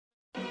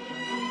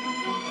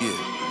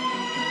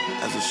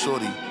as a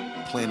shorty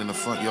playing in the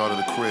front yard of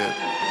the crib,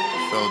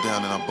 fell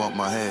down and I bumped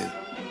my head.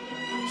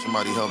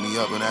 Somebody helped me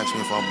up and asked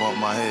me if I bumped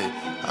my head.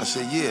 I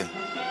said, yeah.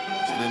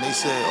 So then they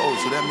said, oh,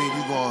 so that means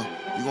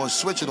you gonna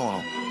switch it on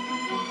them.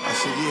 I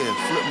said, yeah,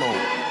 flip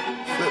mode.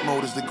 Flip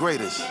mode is the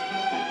greatest.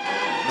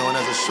 You know, and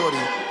as a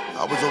shorty,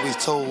 I was always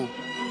told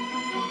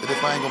that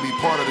if I ain't gonna be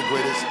part of the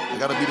greatest, I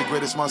gotta be the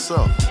greatest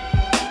myself.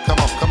 Come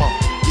on,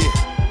 yeah,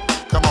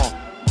 come on.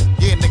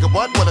 Yeah, nigga,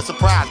 what a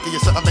surprise. Give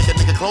you something, make a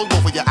nigga close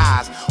both of your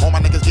eyes. All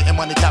my niggas getting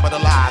money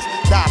capitalized.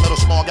 Die, little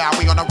small guy,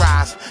 we on the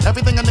rise.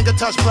 Everything a nigga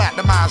touch,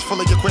 platinumized. Full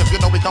of your quips, you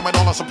know we coming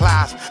all on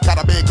supplies. Got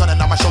a big gun and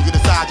I'ma show you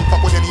the size. You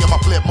fuck with any of my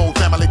flip mode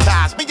family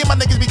ties. Me and my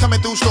niggas be coming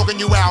through, stalking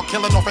you out.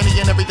 Killing off any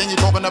and everything you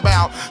talking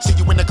about. See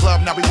you in the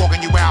club, now we walking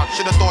you out.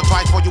 Should've thought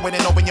twice before you went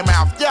and open your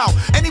mouth. Yo,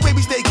 anyway,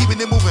 we stay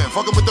keeping it moving.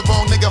 Fucking with the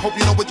phone, nigga, hope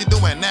you know what you're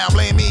doing. Now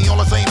blame me, all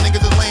the same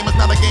niggas is lame. It's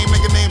not a game,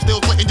 nigga, name still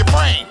splitting your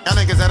brain. Y'all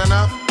niggas had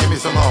enough? Give me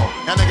some more.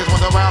 Y'all niggas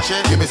want the wild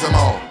shit? Give me some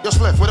more. Yo,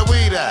 Spliff, where the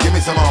weed at? Give me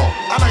some more.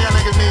 I know y'all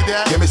niggas need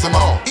that. Give me some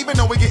more. Even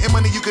though we getting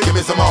money, you could give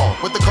me some more.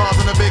 With the cars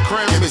in the big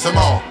crib, give me some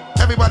more.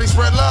 Everybody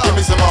spread love. Give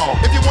me some more.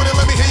 If you want it,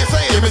 let me hear you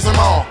say it. Give me some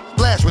more.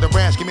 Splash with a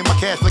branch, give me my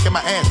cash, look at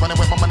my ass. Running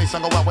with my money,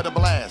 son, go out with a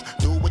blast.